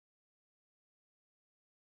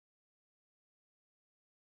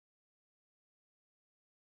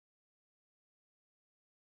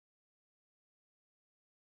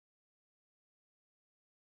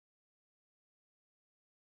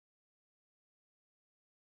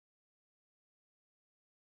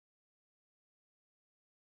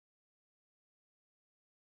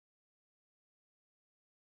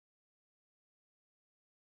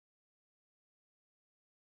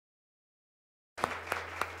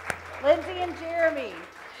Lindsay and Jeremy.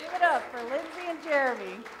 Give it up for Lindsay and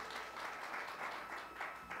Jeremy.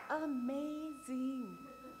 Amazing.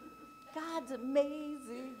 God's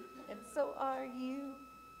amazing, and so are you.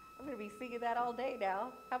 I'm going to be singing that all day now.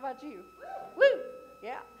 How about you? Woo!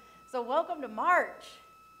 Yeah. So welcome to March.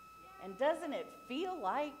 And doesn't it feel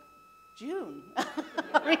like June?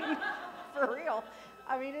 I mean, for real.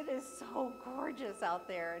 I mean, it is so gorgeous out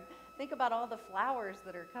there. And think about all the flowers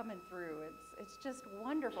that are coming through. It's just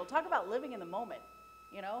wonderful. Talk about living in the moment.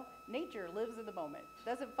 You know, nature lives in the moment.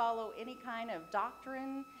 Doesn't follow any kind of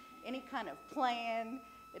doctrine, any kind of plan.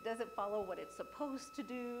 It doesn't follow what it's supposed to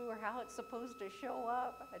do or how it's supposed to show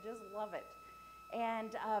up. I just love it.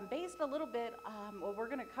 And based a little bit, well, we're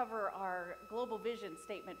going to cover our global vision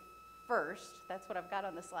statement first. That's what I've got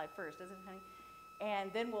on the slide first, isn't it, honey?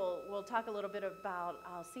 And then we'll talk a little bit about,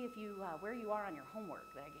 I'll see if you, where you are on your homework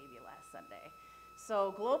that I gave you last Sunday.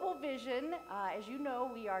 So global vision, as you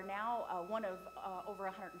know, we are now one of over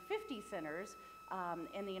 150 centers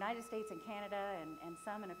in the United States and Canada and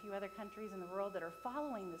some in a few other countries in the world that are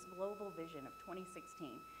following this global vision of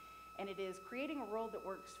 2016. And it is creating a world that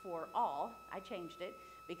works for all. I changed it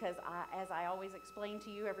because as I always explain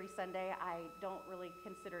to you every Sunday, I don't really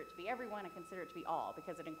consider it to be everyone, I consider it to be all,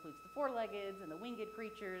 because it includes the four-leggeds and the winged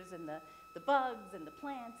creatures and the bugs and the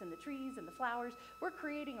plants and the trees and the flowers. We're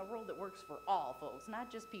creating a world that works for all, folks, not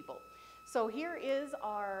just people. So here is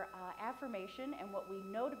our affirmation and what we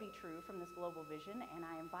know to be true from this global vision, and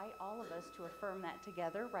I invite all of us to affirm that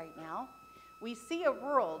together right now. We see a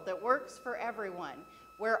world that works for everyone,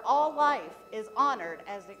 where all life is honored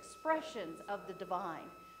as expressions of the divine,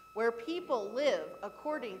 where people live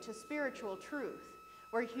according to spiritual truth,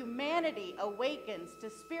 where humanity awakens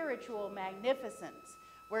to spiritual magnificence,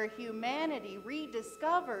 where humanity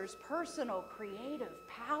rediscovers personal creative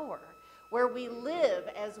power, where we live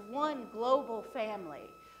as one global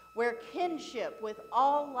family, where kinship with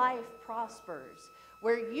all life prospers,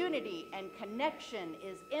 where unity and connection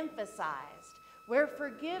is emphasized, where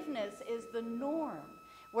forgiveness is the norm,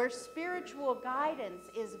 where spiritual guidance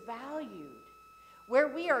is valued, where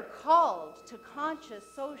we are called to conscious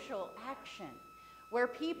social action, where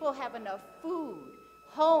people have enough food,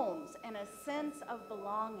 homes, and a sense of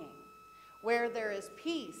belonging, where there is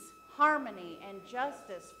peace, harmony, and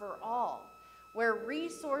justice for all, where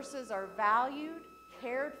resources are valued,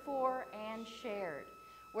 cared for, and shared,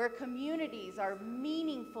 where communities are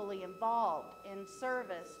meaningfully involved in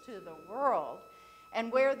service to the world, and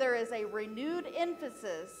where there is a renewed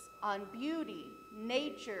emphasis on beauty,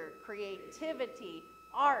 nature, creativity,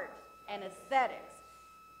 art, and aesthetics.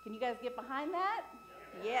 Can you guys get behind that?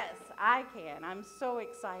 Yes, I can. I'm so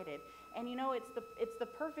excited. And you know, it's the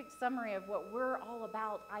perfect summary of what we're all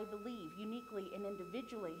about, I believe, uniquely and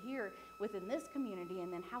individually here within this community,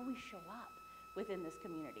 and then how we show up within this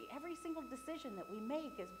community. Every single decision that we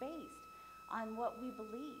make is based on what we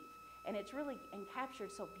believe, and it's really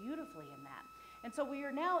encaptured so beautifully in that. And so we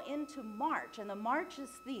are now into March, and the March's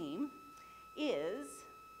theme is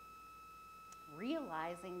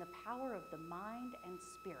realizing the power of the mind and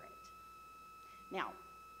spirit. Now,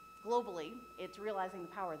 globally, it's realizing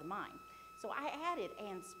the power of the mind. So I added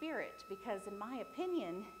 "and spirit" because, in my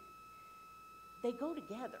opinion, they go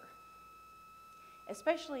together,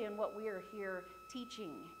 especially in what we are here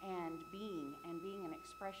teaching and being an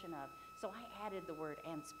expression of. So I added the word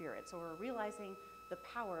 "and spirit." So we're realizing the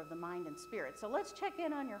power of the mind and spirit. So let's check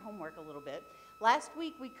in on your homework a little bit. Last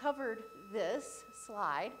week we covered this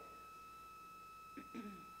slide.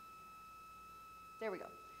 There we go.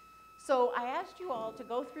 So I asked you all to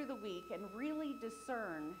go through the week and really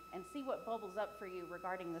discern and see what bubbles up for you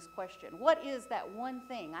regarding this question. What is that one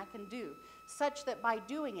thing I can do such that by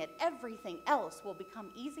doing it, everything else will become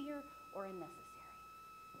easier or unnecessary?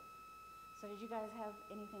 So did you guys have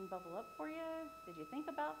anything bubble up for you? Did you think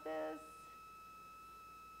about this?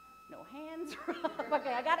 No hands are up.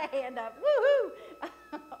 Okay, I got a hand up.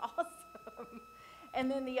 Woohoo! Awesome. And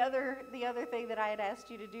then the other thing that I had asked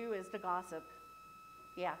you to do is to gossip.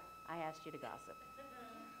 Yeah, I asked you to gossip.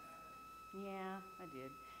 Yeah, I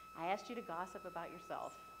did. I asked you to gossip about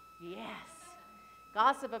yourself. Yes.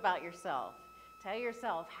 Gossip about yourself. Tell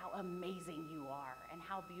yourself how amazing you are and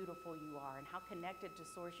how beautiful you are and how connected to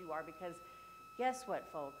Source you are, because guess what,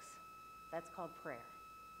 folks? That's called prayer.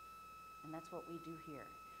 And that's what we do here,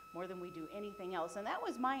 more than we do anything else. And that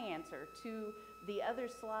was my answer to the other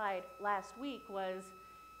slide last week was,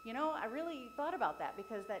 you know, I really thought about that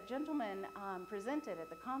because that gentleman presented at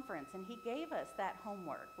the conference and he gave us that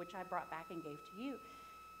homework, which I brought back and gave to you.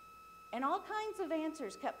 And all kinds of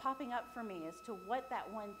answers kept popping up for me as to what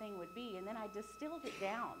that one thing would be. And then I distilled it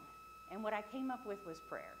down. And what I came up with was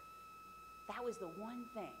prayer. That was the one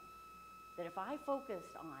thing that if I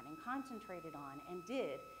focused on and concentrated on and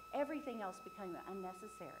did, everything else became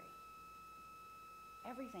unnecessary.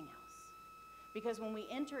 Everything else. Because when we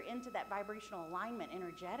enter into that vibrational alignment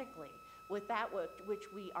energetically with that which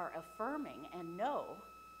we are affirming and know,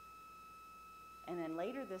 and then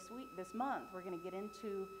later this month, we're going to get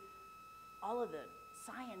into all of the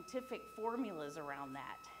scientific formulas around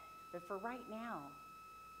that. But for right now,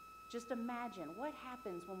 just imagine what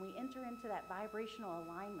happens when we enter into that vibrational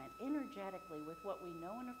alignment energetically with what we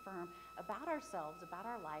know and affirm about ourselves, about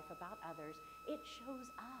our life, about others. It shows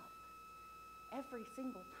up. Every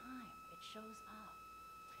single time, it shows up.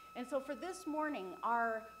 And so for this morning,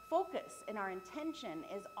 our focus and our intention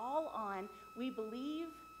is all on, we believe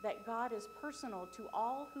that God is personal to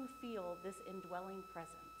all who feel this indwelling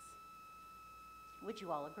presence. Would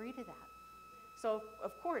you all agree to that? So,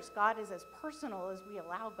 of course, God is as personal as we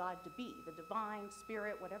allow God to be, the divine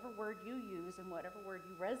spirit, whatever word you use and whatever word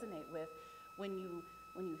you resonate with when you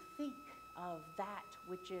think of that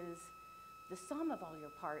which is the sum of all your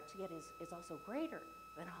parts, yet is also greater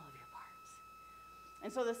than all of your parts.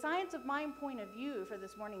 And so the science of mind point of view for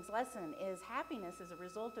this morning's lesson is happiness is a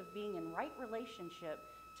result of being in right relationship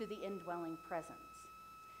to the indwelling presence.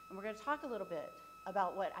 And we're going to talk a little bit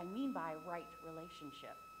about what I mean by right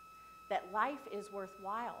relationship. That life is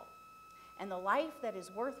worthwhile. And the life that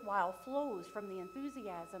is worthwhile flows from the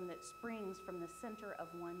enthusiasm that springs from the center of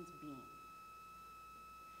one's being.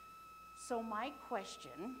 So my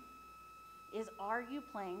question is, are you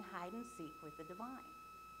playing hide and seek with the divine?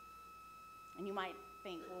 And you might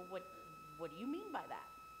think, well, what do you mean by that?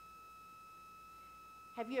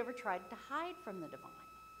 Have you ever tried to hide from the divine?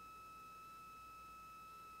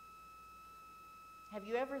 Have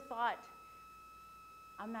you ever thought,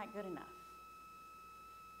 I'm not good enough.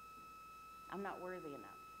 I'm not worthy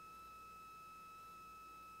enough.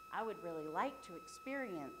 I would really like to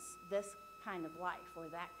experience this kind of life or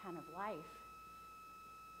that kind of life,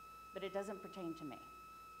 but it doesn't pertain to me.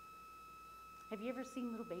 Have you ever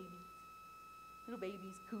seen little babies? Little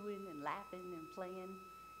babies cooing and laughing and playing?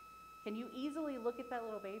 Can you easily look at that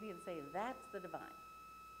little baby and say, that's the divine?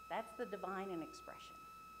 That's the divine in expression.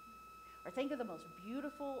 Or think of the most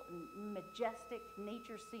beautiful, majestic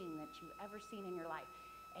nature scene that you've ever seen in your life,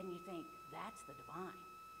 and you think, that's the divine.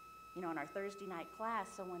 You know, in our Thursday night class,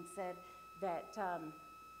 someone said that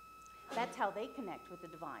that's how they connect with the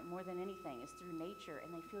divine more than anything, is through nature,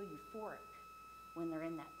 and they feel euphoric when they're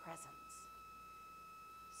in that presence.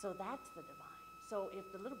 So that's the divine. So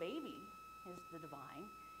if the little baby is the divine,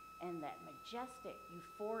 and that majestic,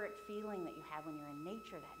 euphoric feeling that you have when you're in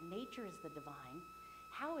nature, that nature is the divine,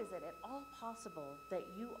 how is it at all possible that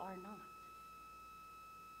you are not?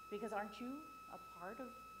 Because aren't you a part of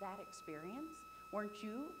that experience? Weren't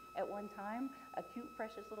you at one time a cute,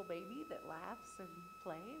 precious little baby that laughs and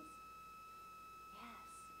plays?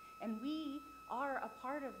 Yes. And we are a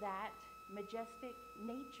part of that majestic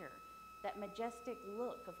nature, that majestic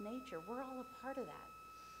look of nature. We're all a part of that.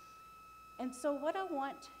 And so what I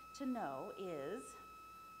want to know is,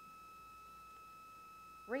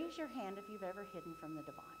 raise your hand if you've ever hidden from the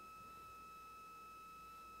divine.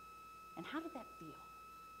 And how did that feel?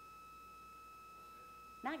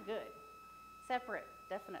 Not good. Separate,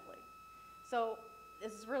 definitely. So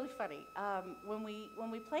this is really funny. When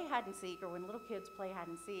we play hide and seek, or when little kids play hide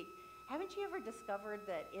and seek, haven't you ever discovered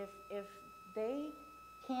that if they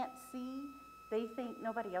can't see, they think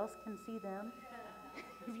nobody else can see them?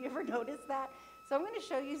 Have you ever noticed that? So I'm going to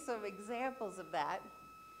show you some examples of that.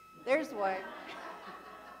 There's one.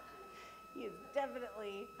 He is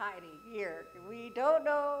definitely hiding here. We don't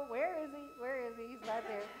know. Where is he? Where is he? He's not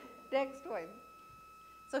there. Next one.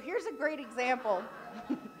 So here's a great example.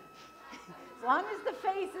 As long as the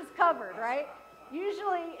face is covered, right?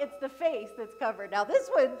 Usually it's the face that's covered. Now this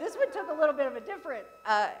one took a little bit of a different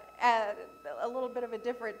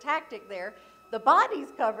tactic there. The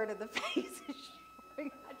body's covered and the face is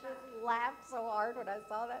showing. I just laughed so hard when I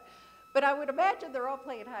saw that. But I would imagine they're all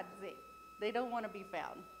playing hide and seek. They don't want to be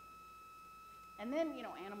found. And then, you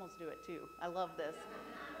know, animals do it too. I love this.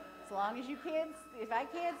 As long as you can't, if I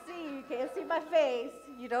can't see you, you can't see my face,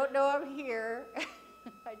 you don't know I'm here.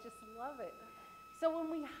 I just love it. So when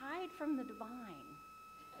we hide from the divine,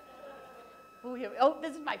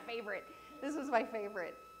 this is my favorite. This was my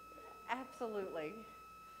favorite. Absolutely.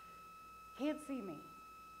 Can't see me.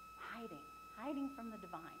 Hiding from the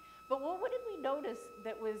divine. But what did we notice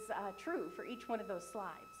that was true for each one of those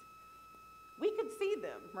slides? We could see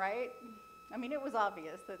them, right? I mean, it was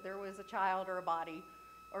obvious that there was a child or a body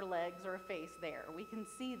or legs or a face there. We can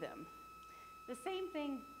see them. The same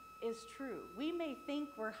thing is true. We may think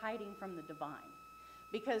we're hiding from the divine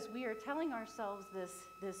because we are telling ourselves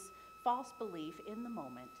this false belief in the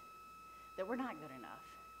moment that we're not good enough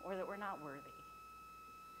or that we're not worthy.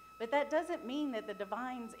 But that doesn't mean that the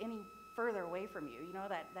divine's any further away from you. You know,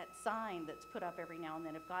 that sign that's put up every now and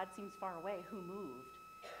then, if God seems far away, who moved?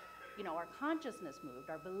 You know, our consciousness moved,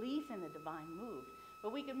 our belief in the divine moved.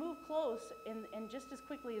 But we can move close and just as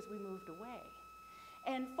quickly as we moved away.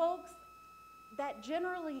 And folks, that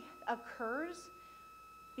generally occurs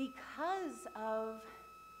because of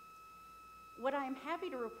what I'm happy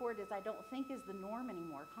to report is I don't think is the norm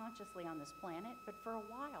anymore consciously on this planet, but for a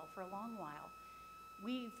while, for a long while,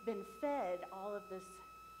 we've been fed all of this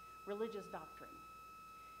religious doctrine,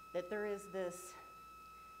 that there is this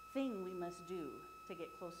thing we must do to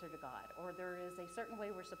get closer to God, or there is a certain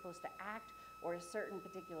way we're supposed to act, or a certain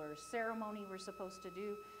particular ceremony we're supposed to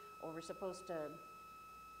do, or we're supposed to,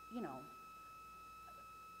 you know,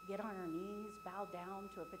 get on our knees, bow down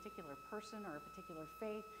to a particular person or a particular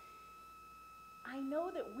faith. I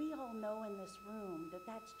know that we all know in this room that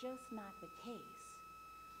that's just not the case.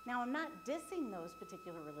 Now, I'm not dissing those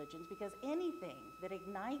particular religions, because anything that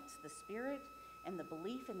ignites the spirit and the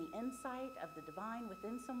belief and the insight of the divine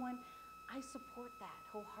within someone, I support that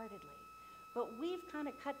wholeheartedly. But we've kind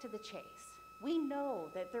of cut to the chase. We know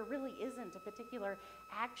that there really isn't a particular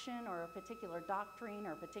action or a particular doctrine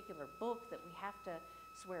or a particular book that we have to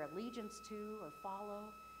swear allegiance to or follow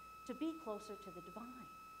to be closer to the divine.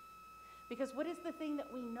 Because what is the thing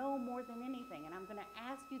that we know more than anything? And I'm going to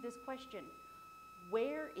ask you this question.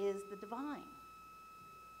 Where is the divine?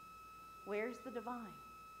 Where's the divine?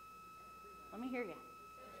 Let me hear you.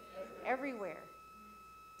 Everywhere.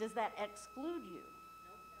 Does that exclude you?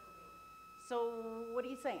 So what are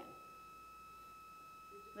you saying?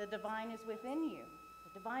 The divine is within you.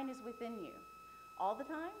 The divine is within you. All the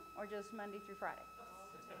time, or just Monday through Friday?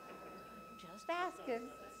 Just asking.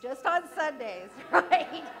 Just on Sundays,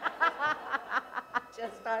 right?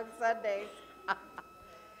 Just on Sundays.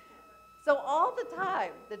 So all the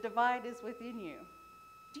time, the divine is within you.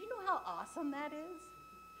 Do you know how awesome that is?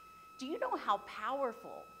 Do you know how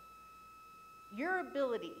powerful your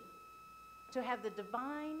ability to have the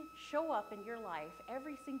divine show up in your life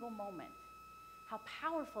every single moment, how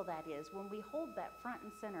powerful that is when we hold that front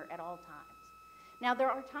and center at all times? Now, there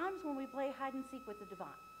are times when we play hide and seek with the divine,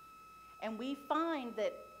 and we find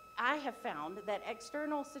that, I have found that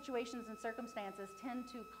external situations and circumstances tend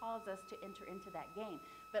to cause us to enter into that game.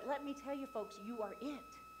 But let me tell you, folks, you are it.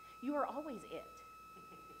 You are always it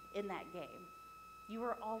in that game. You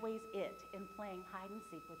are always it in playing hide and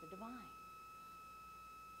seek with the divine.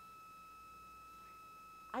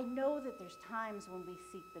 I know that there's times when we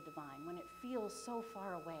seek the divine, when it feels so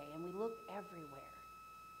far away and we look everywhere.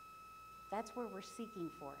 That's where we're seeking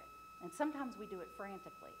for it. And sometimes we do it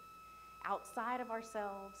frantically. Outside of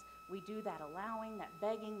ourselves, we do that allowing, that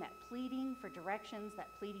begging, that pleading for directions, that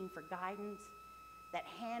pleading for guidance, that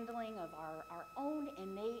handling of our own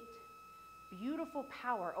innate, beautiful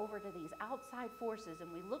power over to these outside forces, and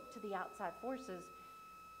we look to the outside forces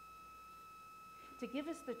to give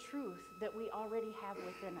us the truth that we already have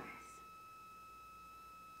within us.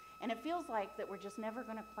 And it feels like that we're just never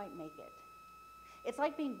going to quite make it. It's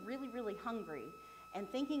like being really, really hungry and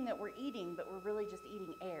thinking that we're eating, but we're really just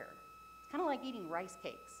eating air. It's kind of like eating rice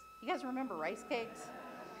cakes. You guys remember rice cakes?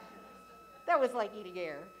 That was like eating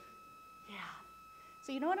air. Yeah.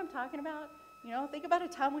 So you know what I'm talking about? You know, think about a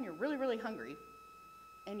time when you're really, really hungry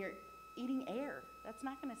and you're eating air. That's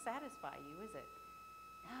not going to satisfy you, is it?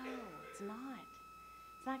 No, it's not.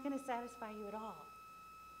 It's not going to satisfy you at all.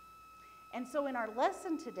 And so in our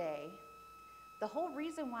lesson today, the whole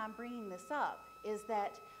reason why I'm bringing this up is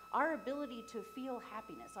that our ability to feel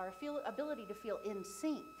happiness, our ability to feel in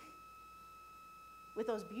sync with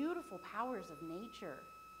those beautiful powers of nature,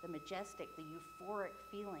 the majestic, the euphoric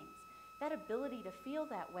feelings, that ability to feel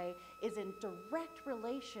that way is in direct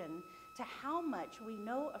relation to how much we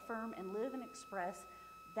know, affirm, and live and express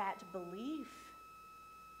that belief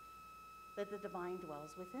that the divine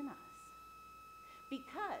dwells within us.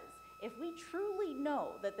 Because if we truly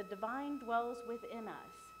know that the divine dwells within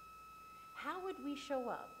us, how would we show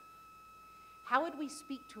up? How would we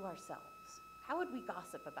speak to ourselves? How would we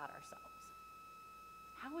gossip about ourselves?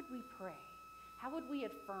 How would we pray? How would we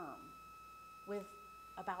affirm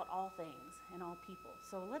about all things and all people?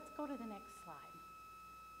 So let's go to the next slide.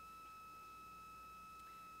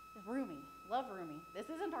 Rumi, love Rumi. This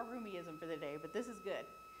isn't our Rumiism for the day, but this is good.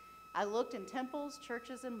 I looked in temples,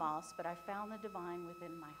 churches, and mosques, but I found the divine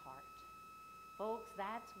within my heart. Folks,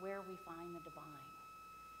 that's where we find the divine.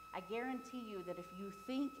 I guarantee you that if you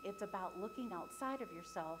think it's about looking outside of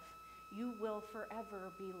yourself, you will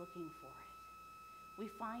forever be looking for it. We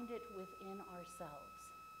find it within ourselves.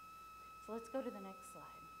 So let's go to the next slide.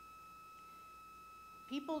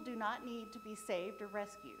 People do not need to be saved or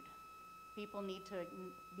rescued. People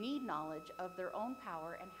need knowledge of their own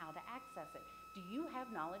power and how to access it. Do you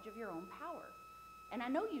have knowledge of your own power? And I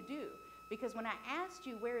know you do, because when I asked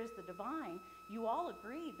you where is the divine, you all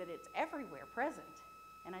agreed that it's everywhere present.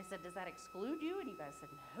 And I said, does that exclude you? And you guys said,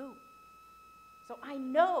 no. So I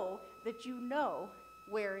know that you know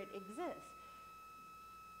where it exists.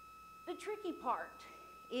 The tricky part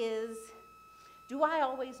is, do I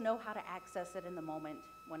always know how to access it in the moment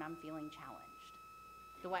when I'm feeling challenged?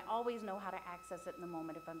 Do I always know how to access it in the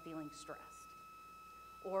moment if I'm feeling stressed?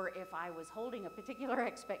 Or if I was holding a particular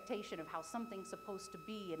expectation of how something's supposed to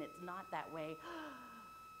be and it's not that way,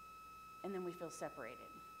 and then we feel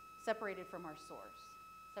separated from our source,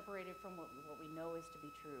 separated from what we know is to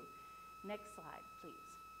be true. Next slide, please.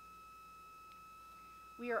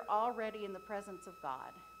 We are already in the presence of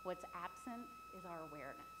God. What's absent is our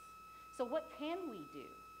awareness. So what can we do?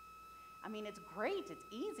 I mean, it's great, it's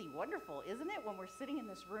easy, wonderful, isn't it? When we're sitting in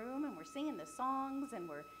this room and we're singing the songs and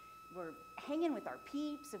we're hanging with our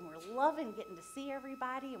peeps and we're loving getting to see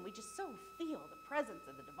everybody and we just so feel the presence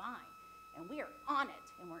of the divine. And we are on it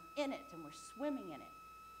and we're in it and we're swimming in it.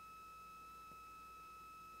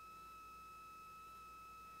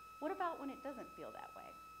 What about when it doesn't feel that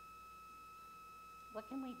way? What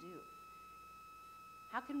can we do?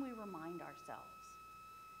 How can we remind ourselves?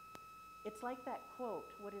 It's like that quote,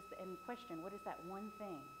 and question, what is that one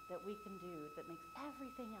thing that we can do that makes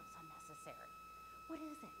everything else unnecessary? What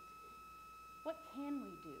is it? What can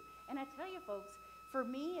we do? And I tell you folks, for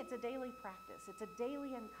me, it's a daily practice. It's a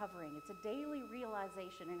daily uncovering. It's a daily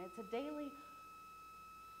realization, and it's a daily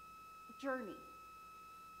journey.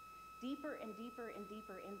 Deeper and deeper and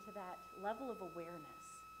deeper into that level of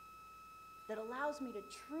awareness that allows me to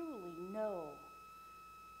truly know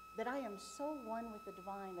that I am so one with the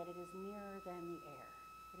divine that it is nearer than the air.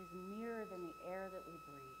 It is nearer than the air that we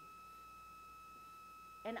breathe.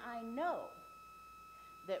 And I know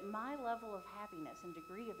that my level of happiness and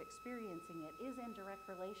degree of experiencing it is in direct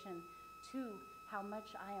relation to how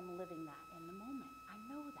much I am living that in the moment. I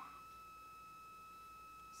know that.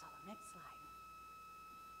 So, next slide.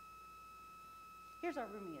 Here's our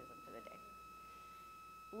Rumiism for the day.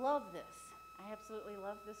 Love this. I absolutely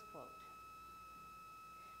love this quote.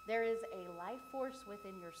 There is a life force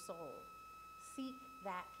within your soul. Seek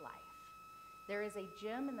that life. There is a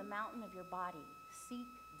gem in the mountain of your body. Seek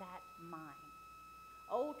that mine.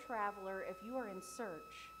 Oh, traveler, if you are in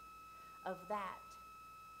search of that,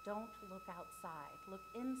 don't look outside. Look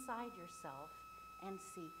inside yourself and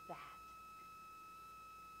seek that.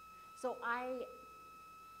 So I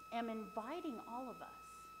am inviting all of us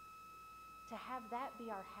to have that be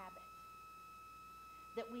our habit.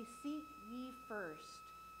 That we seek ye first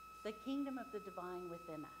the kingdom of the divine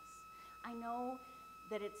within us. I know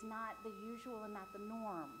that it's not the usual and not the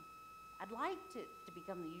norm. I'd like to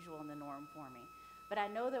become the usual and the norm for me. But I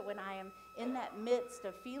know that when I am in that midst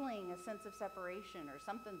of feeling a sense of separation or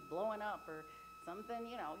something's blowing up or something,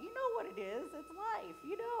 you know what it is. It's life.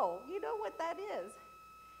 You know what that is.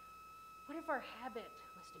 What if our habit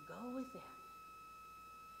was to go within?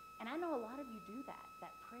 And I know a lot of you do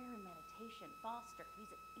that prayer and meditation. Foster,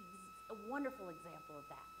 he's a wonderful example of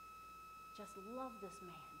that. Just love this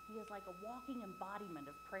man. He is like a walking embodiment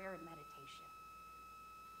of prayer and meditation.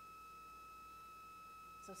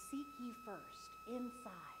 So seek ye first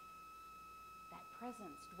inside. That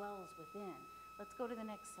presence dwells within. Let's go to the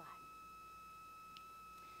next slide.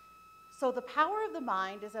 So the power of the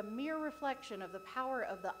mind is a mere reflection of the power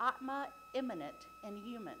of the Atma immanent in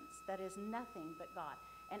humans. That is nothing but God.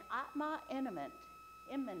 And Atma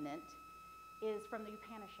immanent is from the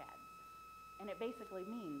Upanishads. And it basically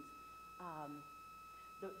means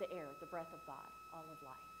the air, the breath of God, all of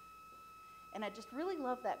life. And I just really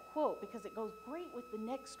love that quote because it goes great with the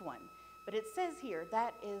next one. But it says here,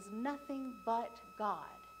 that is nothing but God.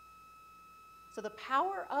 So the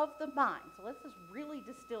power of the mind. So let's just really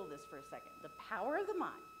distill this for a second. The power of the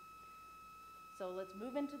mind. So let's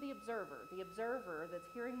move into the observer. The observer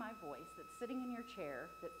that's hearing my voice, that's sitting in your chair,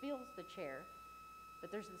 that feels the chair.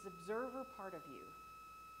 But there's this observer part of you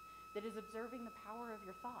that is observing the power of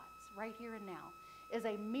your thoughts right here and now, is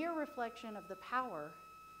a mere reflection of the power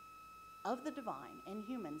of the divine in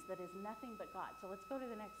humans that is nothing but God. So let's go to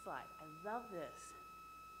the next slide. I love this.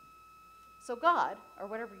 So God, or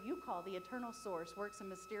whatever you call the eternal source, works in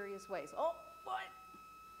mysterious ways. Oh, what?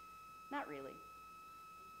 Not really.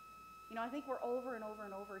 I think we're over and over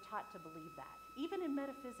and over taught to believe that. Even in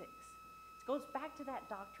metaphysics. It goes back to that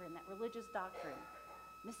doctrine, that religious doctrine.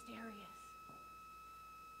 Mysterious.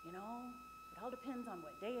 It all depends on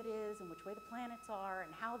what day it is and which way the planets are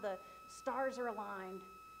and how the stars are aligned.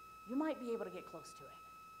 you might be able to get close to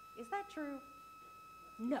it. Is that true?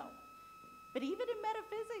 No. But even in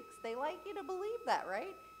metaphysics, they like you to believe that,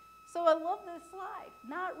 right? So I love this slide.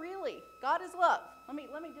 Not really. God is love. Let me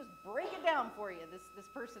just break it down for you. This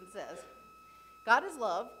person says, God is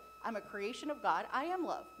love. I'm a creation of God. I am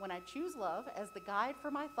love. When I choose love as the guide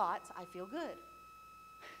for my thoughts, I feel good.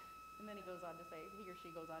 And then he or she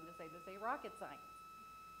goes on to say, this ain't rocket science.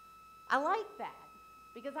 I like that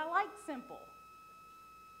because I like simple.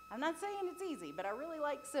 I'm not saying it's easy, but I really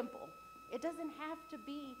like simple. It doesn't have to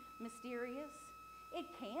be mysterious. It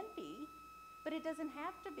can be, but it doesn't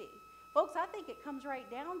have to be. Folks, I think it comes right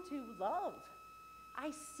down to love.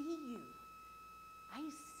 I see you. I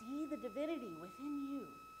see the divinity within you.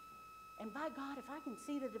 And by God, if I can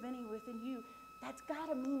see the divinity within you, that's got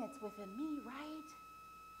to mean it's within me, right?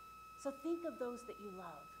 So think of those that you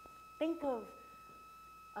love. Think of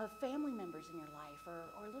family members in your life,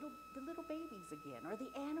 or the little babies again, or the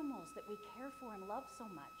animals that we care for and love so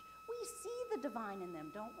much. We see the divine in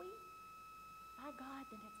them, don't we? By God,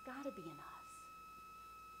 then it's got to be in us.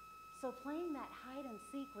 So playing that hide and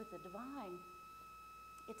seek with the divine,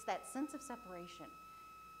 it's that sense of separation.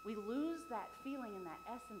 We lose that feeling and that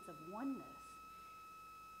essence of oneness.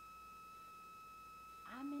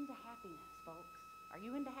 I'm into happiness, folks. Are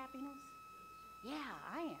you into happiness? Yeah,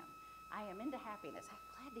 I am. I am into happiness.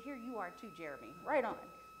 I'm glad to hear you are too, Jeremy. Right on.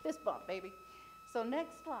 Fist bump, baby. So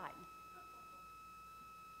next slide.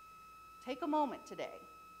 Take a moment today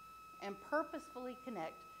and purposefully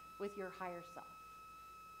connect with your higher self.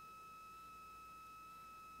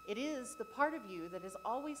 It is the part of you that is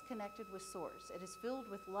always connected with Source. It is filled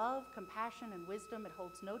with love, compassion, and wisdom. It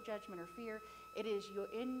holds no judgment or fear. It is you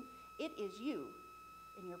in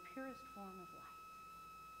your purest form of light.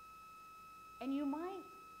 And you might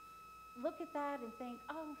look at that and think,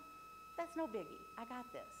 oh, that's no biggie. I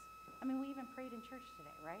got this. I mean, we even prayed in church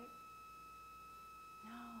today, right?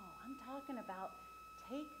 No, I'm talking about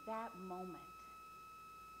take that moment.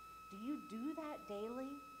 Do you do that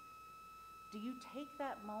daily? Do you take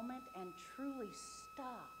that moment and truly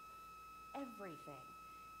stop everything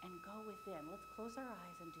and go within? Let's close our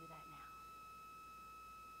eyes and do that now.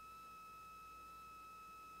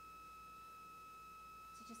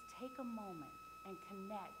 So just take a moment and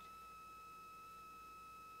connect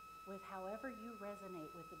with however you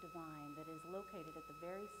resonate with the divine that is located at the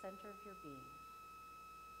very center of your being,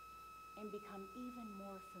 and become even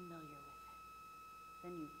more familiar with it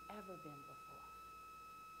than you've ever been before.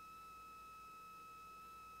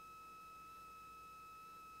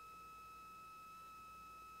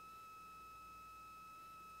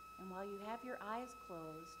 And while you have your eyes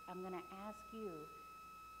closed, I'm going to ask you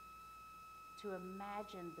to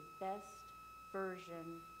imagine the best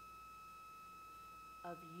version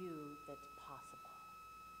of you that's possible.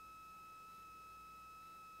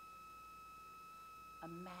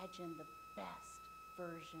 Imagine the best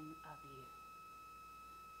version of you.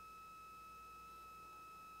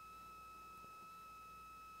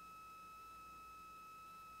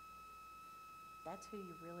 That's who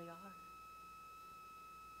you really are.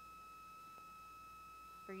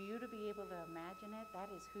 For you to be able to imagine it, that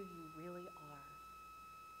is who you really are.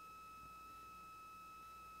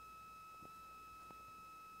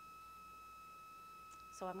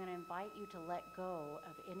 So I'm going to invite you to let go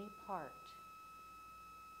of any part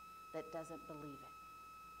that doesn't believe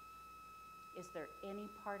it. Is there any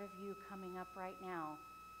part of you coming up right now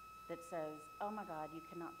that says, oh my God, you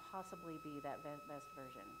cannot possibly be that best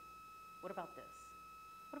version? What about this?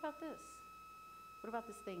 What about this? What about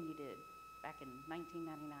this thing you did back in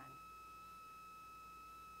 1999?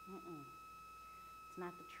 It's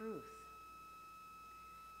not the truth.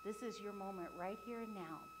 This is your moment right here and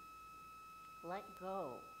now. Let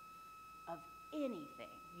go of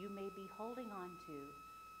anything you may be holding on to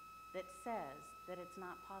that says that it's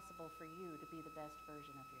not possible for you to be the best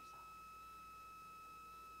version of yourself.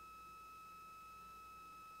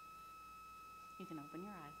 You can open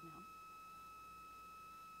your eyes now.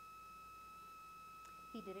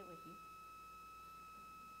 He did it with you.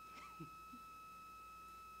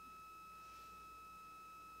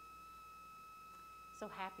 So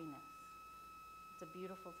happiness, it's a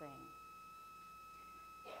beautiful thing.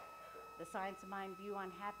 The Science of Mind view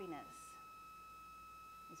on happiness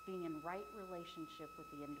is being in right relationship with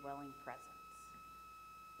the indwelling presence.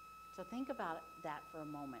 So think about that for a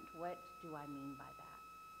moment. What do I mean by that?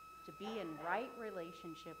 To be in right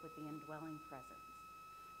relationship with the indwelling presence.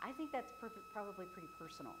 I think that's probably pretty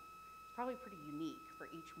personal. It's probably pretty unique for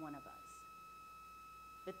each one of us.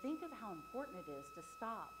 But think of how important it is to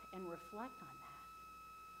stop and reflect on that.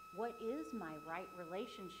 What is my right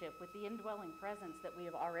relationship with the indwelling presence that we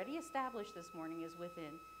have already established this morning is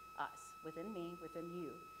within us, within me, within you.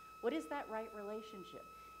 What is that right relationship?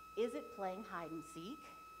 Is it playing hide and seek?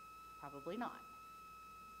 Probably not.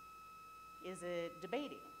 Is it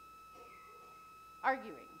debating?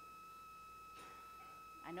 Arguing?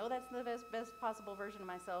 I know that's the best possible version of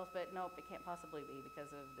myself, but nope, it can't possibly be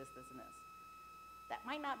because of this, this, and this. That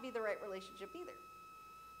might not be the right relationship either.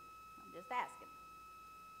 I'm just asking.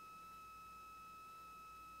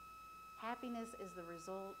 Happiness is the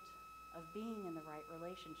result of being in the right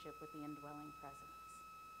relationship with the indwelling presence.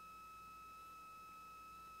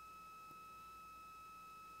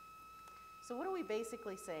 So what are we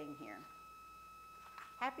basically saying here?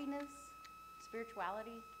 Happiness,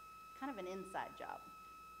 spirituality, kind of an inside job.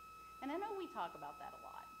 And I know we talk about that a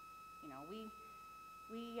lot. You know, we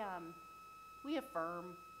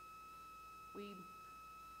affirm, we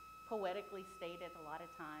poetically state it a lot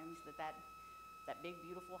of times that big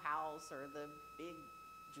beautiful house or the big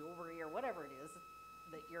jewelry or whatever it is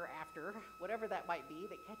that you're after, whatever that might be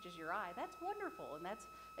that catches your eye, that's wonderful, and that's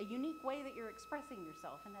a unique way that you're expressing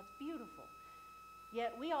yourself, and that's beautiful.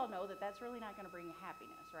 Yet we all know that that's really not going to bring you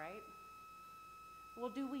happiness, right? Well,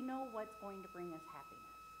 do we know what's going to bring us happiness?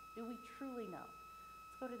 Do we truly know?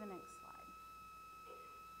 Let's go to the next slide.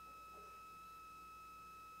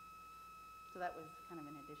 So that was kind of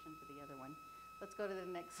in addition to the other one. Let's go to the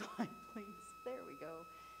next slide, please. There we go.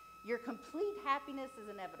 Your complete happiness is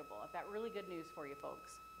inevitable. I've got really good news for you,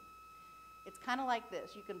 folks. It's kind of like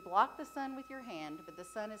this. You can block the sun with your hand, but the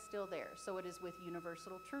sun is still there. So it is with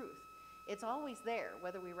universal truth. It's always there,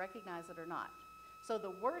 whether we recognize it or not. So the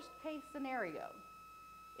worst case scenario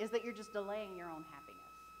is that you're just delaying your own happiness.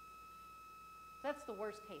 That's the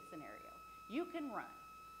worst case scenario. You can run,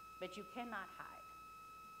 but you cannot hide.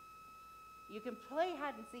 You can play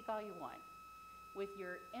hide and seek all you want with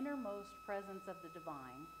your innermost presence of the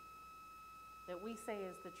divine that we say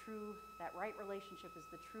is the true, that right relationship is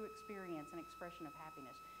the true experience and expression of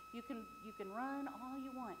happiness. You can run all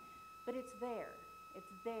you want, but it's there.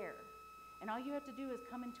 It's there. And all you have to do is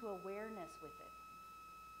come into awareness with it.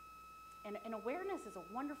 And awareness is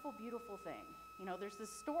a wonderful, beautiful thing. You know, there's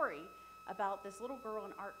this story about this little girl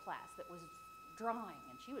in art class that was drawing,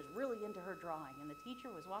 and she was really into her drawing. And the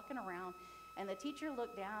teacher was walking around, and the teacher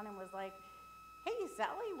looked down and was like, "Hey,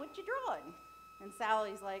 Sally, what you drawing?" And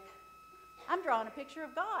Sally's like, "I'm drawing a picture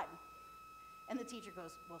of God." And the teacher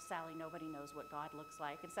goes, "Well, Sally, nobody knows what God looks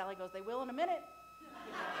like." And Sally goes, "They will in a minute."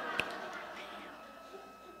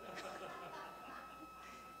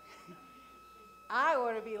 I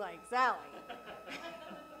want to be like Sally.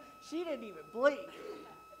 She didn't even blink.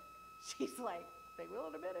 She's like, "They will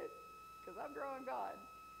in a minute, because I'm drawing God."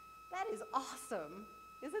 That is awesome.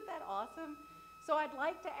 Isn't that awesome? So I'd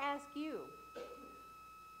like to ask you,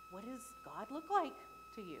 what does God look like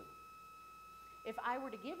to you? If I were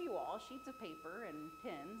to give you all sheets of paper and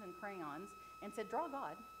pens and crayons and said, "Draw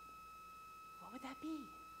God," what would that be?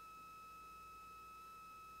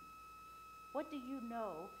 What do you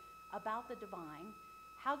know about the divine?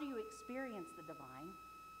 How do you experience the divine?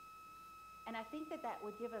 And I think that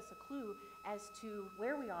would give us a clue as to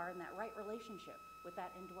where we are in that right relationship with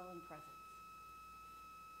that indwelling presence.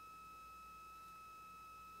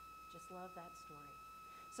 Just love that story.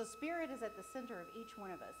 So spirit is at the center of each one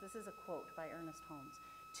of us. This is a quote by Ernest Holmes.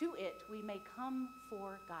 "To it we may come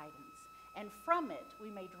for guidance, and from it we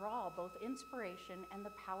may draw both inspiration and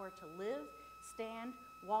the power to live, stand,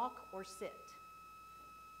 walk, or sit."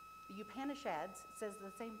 The Upanishads says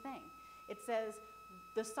the same thing. It says,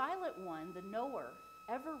 "The silent one, the knower,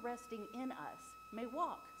 ever resting in us, may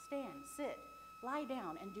walk, stand, sit, lie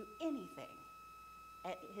down, and do anything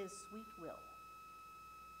at his sweet will."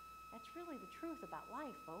 That's really the truth about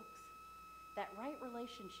life, folks. That right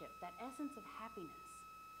relationship, that essence of happiness,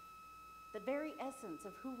 the very essence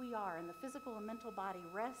of who we are, and the physical and mental body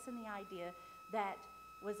rests in the idea that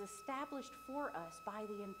was established for us by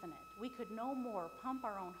the infinite. We could no more pump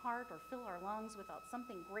our own heart or fill our lungs without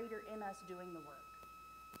something greater in us doing the work.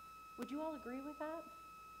 Would you all agree with that?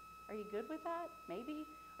 Are you good with that? Maybe?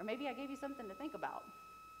 Or maybe I gave you something to think about.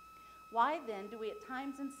 Why then do we at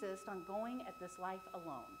times insist on going at this life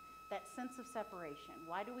alone? That sense of separation.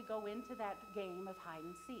 Why do we go into that game of hide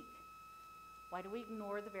and seek? Why do we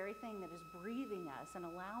ignore the very thing that is breathing us and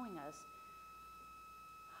allowing us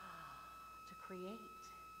to create,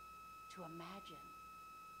 to imagine,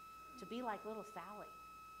 to be like little Sally?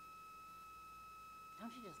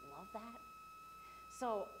 Don't you just love that?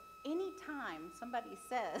 So anytime somebody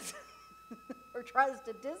says or tries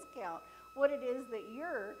to discount what it is that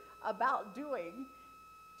you're about doing,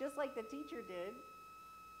 just like the teacher did,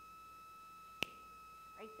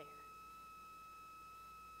 right there.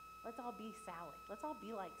 Let's all be Sally. Let's all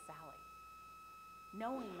be like Sally.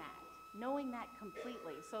 knowing that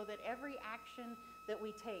completely, so that every action that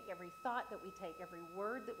we take, every thought that we take, every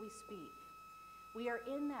word that we speak, we are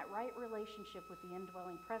in that right relationship with the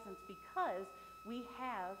indwelling presence because we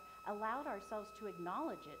have allowed ourselves to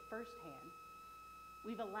acknowledge it firsthand.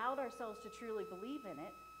 We've allowed ourselves to truly believe in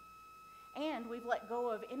it, and we've let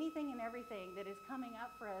go of anything and everything that is coming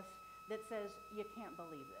up for us that says, you can't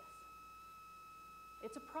believe this.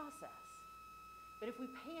 It's a process. But if we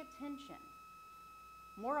pay attention,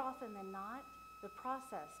 more often than not, the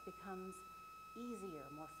process becomes easier,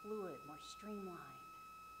 more fluid, more streamlined,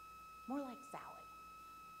 more like Sally.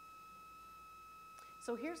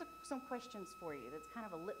 So here's some questions for you that's kind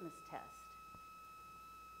of a litmus test.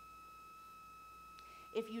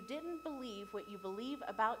 If you didn't believe what you believe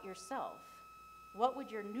about yourself, what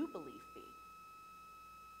would your new belief be?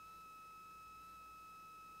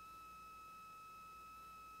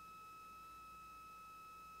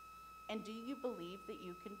 And do you believe that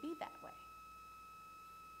you can be that way?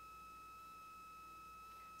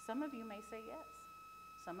 Some of you may say yes.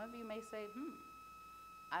 Some of you may say,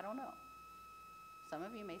 I don't know. Some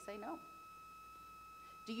of you may say no.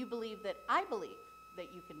 Do you believe that I believe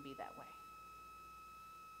that you can be that way?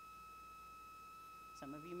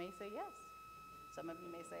 Some of you may say yes. Some of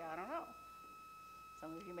you may say, I don't know.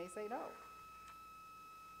 Some of you may say no.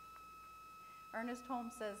 Ernest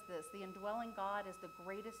Holmes says this: the indwelling God is the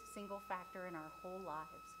greatest single factor in our whole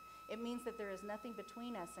lives. It means that there is nothing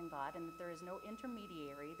between us and God, and that there is no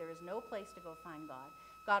intermediary. There is no place to go find God.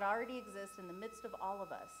 God already exists in the midst of all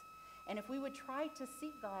of us. And if we would try to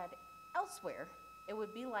seek God elsewhere, it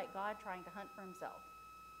would be like God trying to hunt for himself.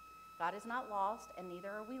 God is not lost, and neither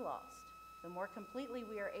are we lost. The more completely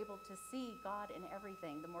we are able to see God in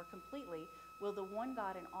everything, the more completely will the one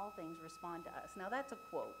God in all things respond to us. Now that's a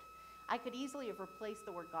quote. I could easily have replaced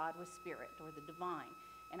the word God with spirit or the divine.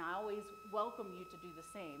 And I always welcome you to do the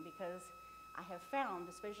same, because I have found,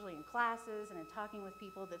 especially in classes and in talking with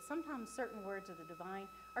people, that sometimes certain words of the divine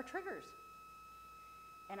are triggers.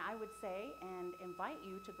 And I would say and invite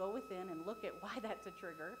you to go within and look at why that's a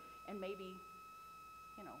trigger and maybe,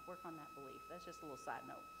 work on that belief. That's just a little side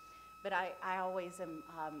note. But I always am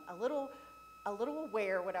a little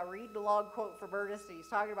aware when I read the long quote from Ernest, and he's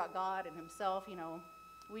talking about God and himself,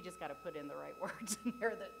 we just got to put in the right words in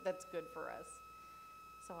there that's good for us.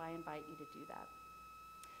 So I invite you to do that.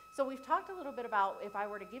 So we've talked a little bit about, if I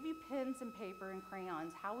were to give you pens and paper and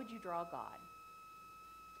crayons, how would you draw God?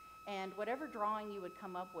 And whatever drawing you would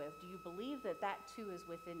come up with, do you believe that that too is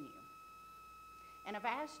within you? And I've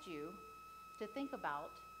asked you to think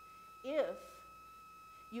about, if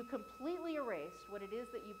you completely erased what it is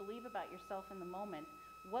that you believe about yourself in the moment,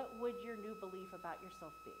 what would your new belief about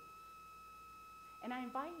yourself be? And I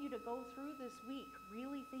invite you to go through this week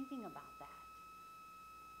really thinking about that.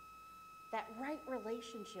 That right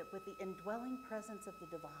relationship with the indwelling presence of the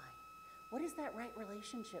divine. What is that right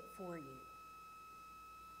relationship for you?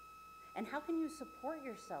 And how can you support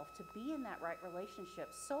yourself to be in that right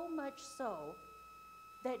relationship, so much so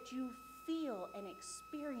that you feel and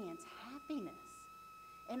experience happiness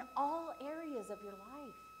in all areas of your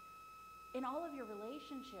life, in all of your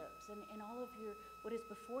relationships, and in all of what is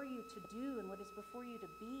before you to do and what is before you to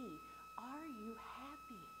be? Are you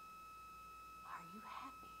happy? Are you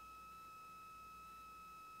happy?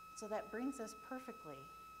 So that brings us perfectly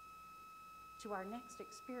to our next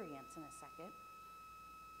experience in a second.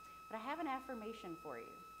 But I have an affirmation for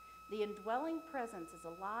you. The indwelling presence is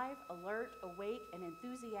alive, alert, awake, and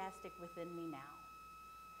enthusiastic within me now.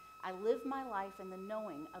 I live my life in the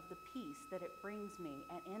knowing of the peace that it brings me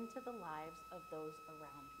and into the lives of those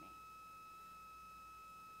around me.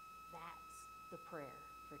 That's the prayer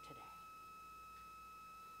for today.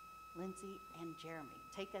 Lindsay and Jeremy,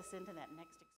 take us into that next experience.